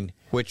seeing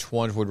which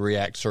ones would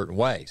react certain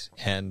ways.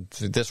 And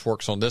this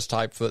works on this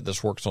type foot,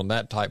 this works on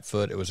that type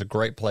foot. It was a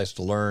great place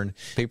to learn.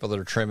 People that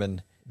are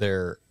trimming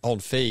their own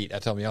feet, I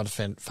tell them you ought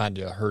to find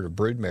you a herd of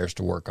broodmares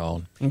to work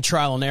on. And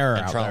trial and error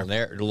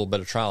a little bit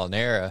of trial and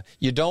error.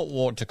 You don't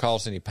want to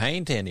cause any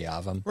pain to any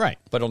of them. Right.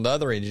 But on the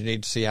other end, you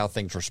need to see how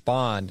things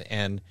respond.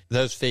 And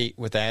those feet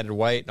with added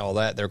weight and all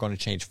that, they're going to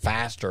change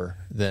faster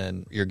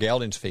than your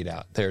gelding's feet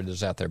out there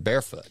that's out there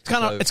barefoot.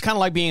 It's kind of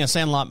like being a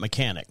Sandlot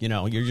mechanic.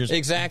 You're just...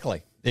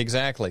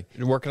 Exactly.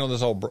 You're working on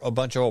a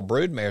bunch of old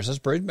broodmares. Those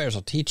broodmares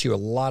will teach you a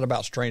lot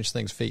about strange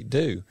things feet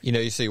do.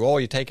 You see,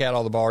 you take out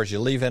all the bars, you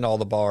leave in all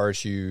the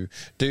bars, you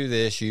do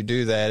this, you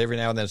do that. Every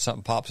now and then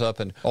something pops up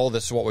and,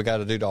 this is what we got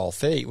to do to all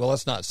feet. Well,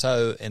 that's not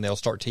so, and they'll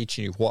start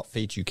teaching you what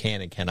feet you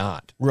can and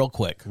cannot. Real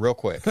quick.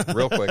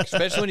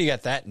 Especially when you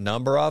got that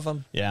number of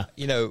them. Yeah.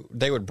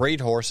 They would breed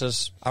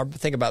horses. I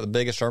think about the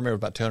biggest, I remember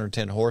about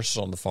 210 horses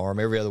on the farm.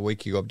 Every other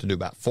week you go up to do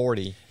about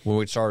 40. When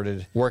we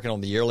started working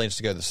on the yearlings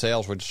to go to the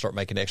sales, we'd start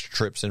making extra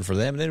trips in for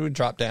them, and then we'd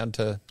drop down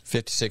to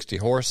 50, 60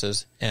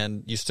 horses,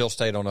 and you still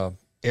stayed on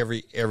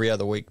every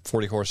other week,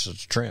 40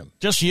 horses to trim.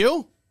 Just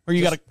you? Or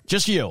you got to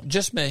just you?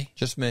 Just me.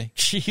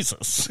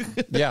 Jesus.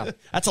 Yeah.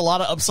 That's a lot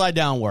of upside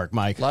down work,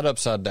 Mike. A lot of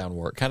upside down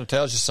work. Kind of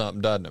tells you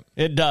something, doesn't it?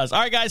 It does. All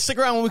right, guys, stick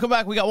around. When we come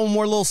back, we got one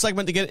more little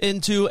segment to get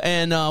into,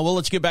 and we'll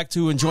let you get back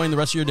to enjoying the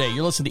rest of your day.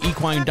 You're listening to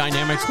Equine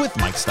Dynamics with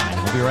Mike Stein.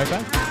 We'll be right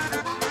back.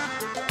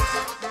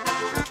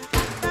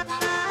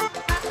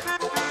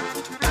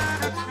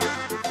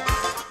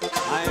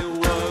 I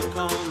work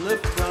on the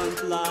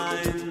front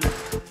line.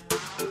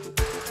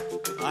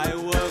 I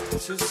work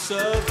to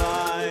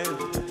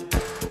survive.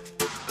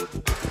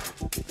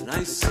 And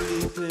I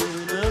sleep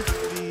in a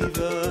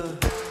fever.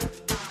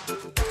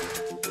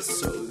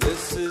 So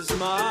this is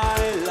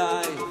my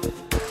life.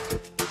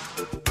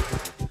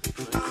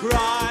 I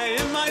cry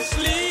in my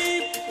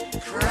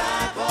sleep.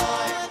 Cry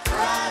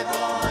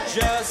boy,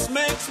 just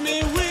makes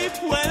me weep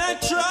when I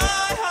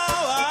try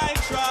how I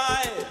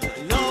try.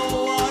 I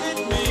know what it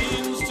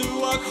means to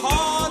work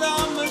hard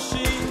on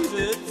machines.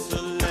 It's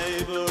a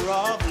labor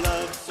of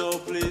love, so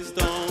please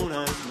don't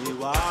ask me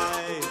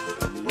why.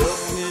 I'm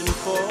looking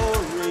for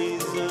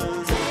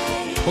reasons.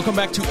 Welcome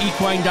back to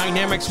Equine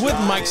Dynamics with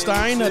Mike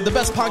Stein, the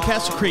best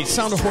podcast to create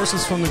sound of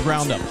horses from the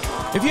ground up.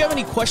 If you have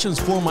any questions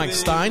for Mike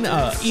Stein,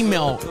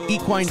 email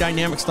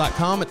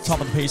equinedynamics.com. At the top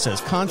of the page says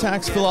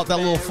contacts. Fill out that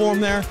little form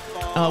there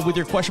with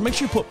your question. Make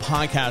sure you put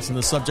podcast in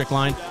the subject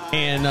line,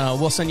 and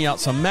we'll send you out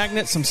some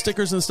magnets, some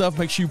stickers and stuff.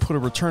 Make sure you put a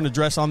return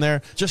address on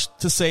there just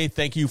to say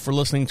thank you for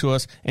listening to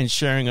us and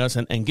sharing us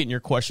and getting your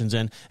questions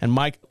in. And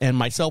Mike and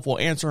myself will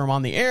answer them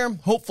on the air,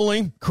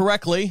 hopefully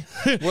correctly.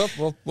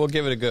 We'll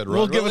give it a good run.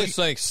 We'll give it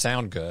a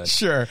sound good.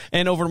 Sure.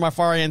 And over to my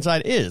far right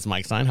side is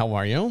Mike Stein. How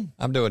are you?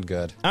 I'm doing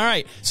good. All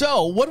right.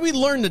 So what did we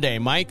learn today,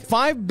 Mike?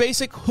 5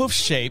 basic hoof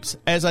shapes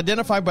as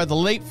identified by the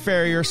late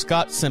farrier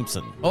Scott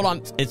Simpson. Hold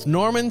on. It's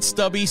Norman,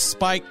 Stubby,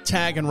 Spike,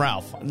 Tag, and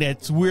Ralph.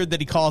 It's weird that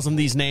he calls them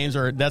these names,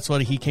 or that's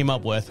what he came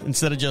up with,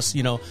 instead of just,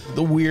 the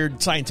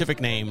weird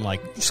scientific name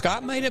like...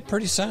 Scott made it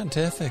pretty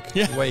scientific,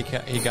 Yeah. the way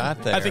he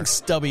got there. I think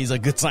Stubby's a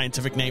good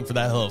scientific name for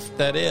that hoof.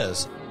 That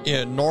is.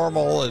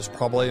 Normal is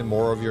probably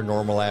more of your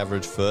normal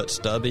average foot.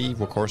 Stubby,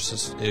 of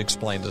course, it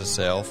explains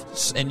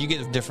itself. And you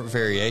get different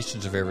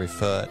variations of every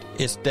foot.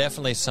 It's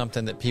definitely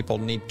something that people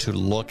need to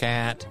look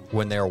at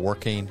when they're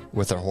working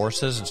with their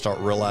horses and start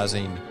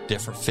realizing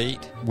different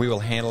feet. We will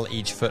handle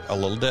each foot a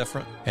little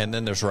different. And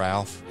then there's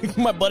Ralph.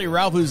 My buddy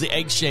Ralph, who's the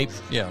egg shape.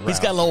 Yeah, He's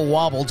got a little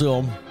wobble to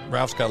him.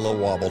 Ralph's got a little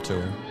wobble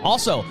to him.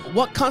 Also,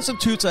 what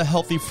constitutes a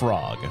healthy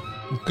frog?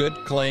 Good,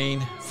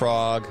 clean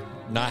frog,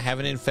 not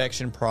having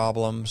infection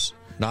problems,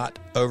 not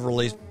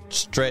overly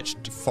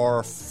stretched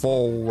far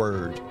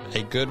forward.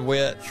 A good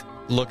width.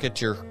 Look at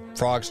your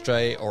frog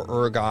stray or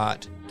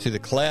ergot to the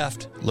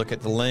cleft. Look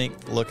at the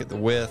length. Look at the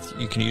width.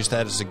 You can use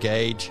that as a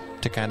gauge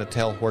to kind of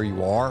tell where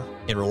you are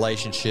in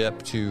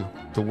relationship to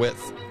the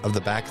width of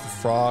the back of the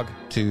frog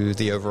to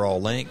the overall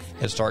length,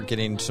 and start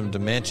getting some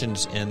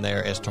dimensions in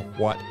there as to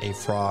what a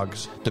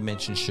frog's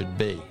dimension should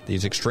be.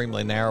 These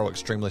extremely narrow,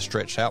 extremely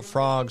stretched out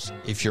frogs,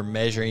 if you're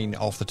measuring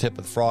off the tip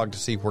of the frog to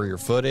see where your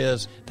foot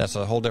is, that's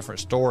a whole different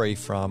story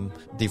from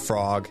the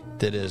frog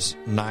that is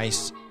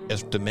nice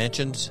as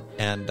dimensions.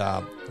 And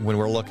when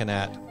we're looking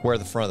at where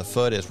the front of the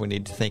foot is, we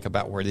need to think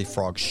about where the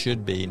frog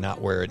should be, not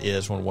where it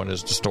is when one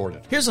is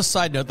distorted. Here's a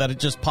side note that it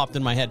just popped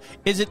in my head.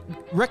 Is it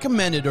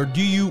recommended, or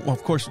do you,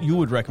 of course you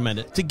would recommend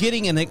it, to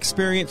getting an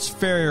experienced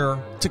farrier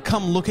to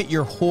come look at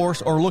your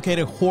horse or look at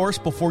a horse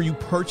before you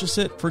purchase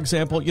it? For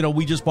example,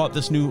 we just bought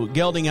this new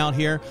gelding out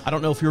here. I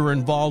don't know if you were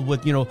involved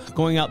with,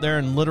 going out there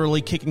and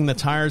literally kicking the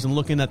tires and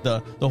looking at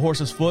the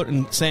horse's foot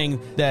and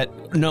saying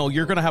that, no,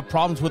 you're going to have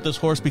problems with this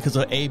horse because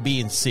of A, B,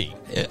 and C.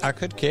 I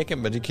could kick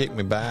him, but he kicked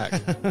me back.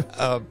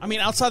 I mean,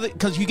 outside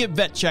because you get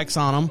vet checks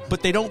on them,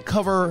 but they don't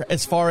cover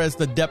as far as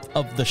the depth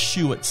of the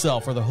shoe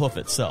itself or the hoof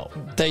itself.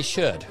 They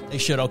should. They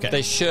should, okay.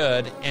 They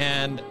should,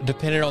 and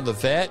depending on the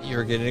vet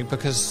you're getting,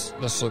 because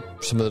that's some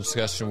of the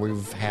discussion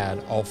we've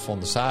had off on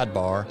the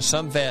sidebar,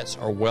 some vets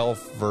are well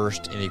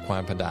versed in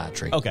equine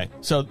podiatry. Okay,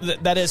 so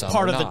that is Some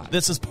part are of not.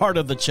 this is part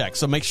of the check.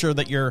 So make sure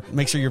your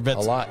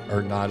vets. A lot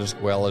are not as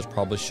well as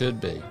probably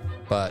should be.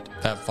 But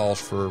that falls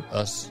for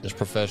us as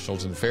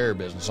professionals in the farrier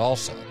business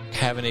also.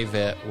 Having a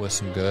vet with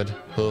some good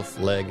hoof,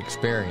 leg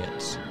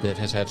experience that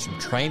has had some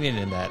training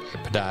in that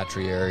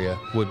podiatry area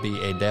would be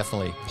a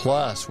definitely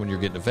plus when you're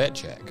getting a vet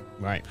check.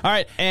 Right. All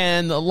right.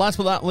 And last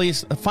but not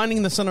least,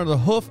 finding the center of the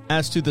hoof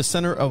as to the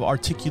center of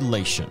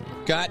articulation.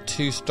 Got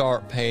to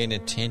start paying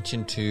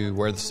attention to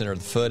where the center of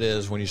the foot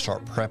is when you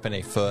start prepping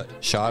a foot,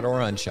 shod or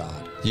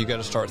unshod. You got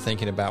to start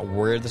thinking about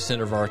where the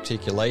center of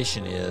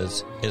articulation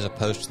is as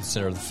opposed to the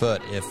center of the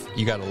foot. If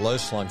you got a low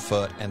slung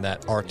foot and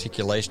that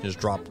articulation is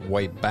dropped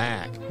way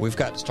back, we've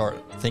got to start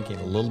thinking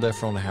a little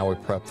different on how we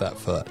prep that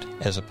foot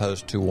as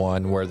opposed to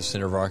one where the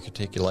center of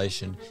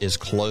articulation is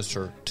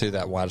closer to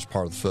that widest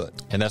part of the foot.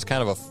 And that's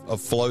kind of a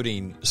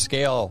floating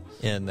scale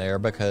in there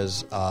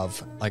because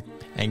of like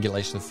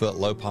angulation of the foot,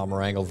 low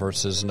palmar angle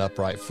versus an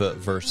upright foot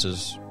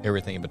versus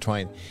everything in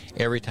between.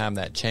 Every time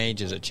that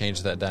changes, it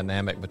changes that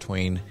dynamic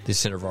between the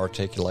center of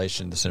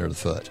articulation and the center of the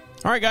foot.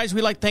 All right, guys,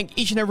 we'd like to thank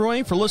each and every one of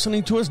you for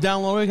listening to us,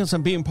 downloading us,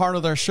 and being part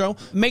of our show.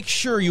 Make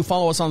sure you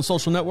follow us on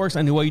social networks,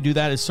 and the way you do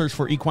that is search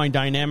for Equine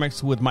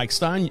Dynamics with Mike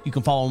Stein. You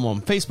can follow him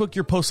on Facebook.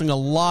 You're posting a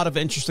lot of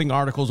interesting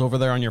articles over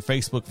there on your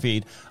Facebook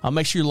feed.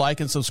 Make sure you like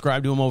and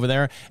subscribe to him over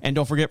there. And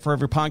don't forget, for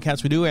every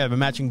podcast we do, we have a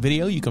matching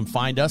video. You can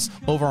find us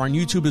over on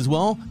YouTube as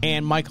well.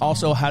 And Mike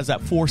also has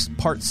that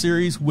 4-part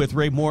series with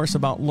Ray Morris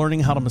about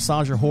learning how to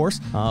massage your horse,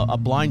 a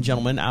blind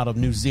gentleman out of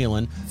New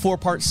Zealand.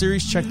 4-part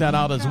series. Check that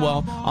out as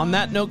well. On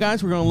that note,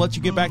 guys, we're going to let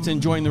you get back to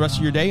enjoying the rest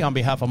of your day. On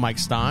behalf of Mike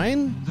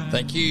Stein,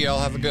 Thank you. Y'all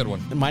have a good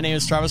one. my name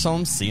is Travis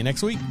Holmes. See you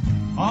next week.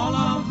 All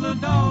of the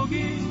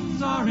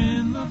doggies are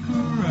in the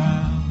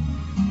corral.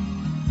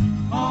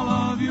 All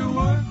of your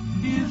work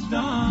is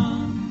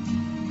done.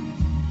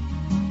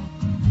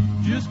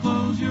 Just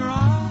close your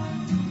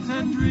eyes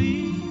and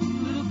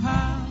dream, little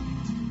pal.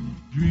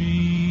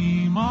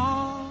 Dream on.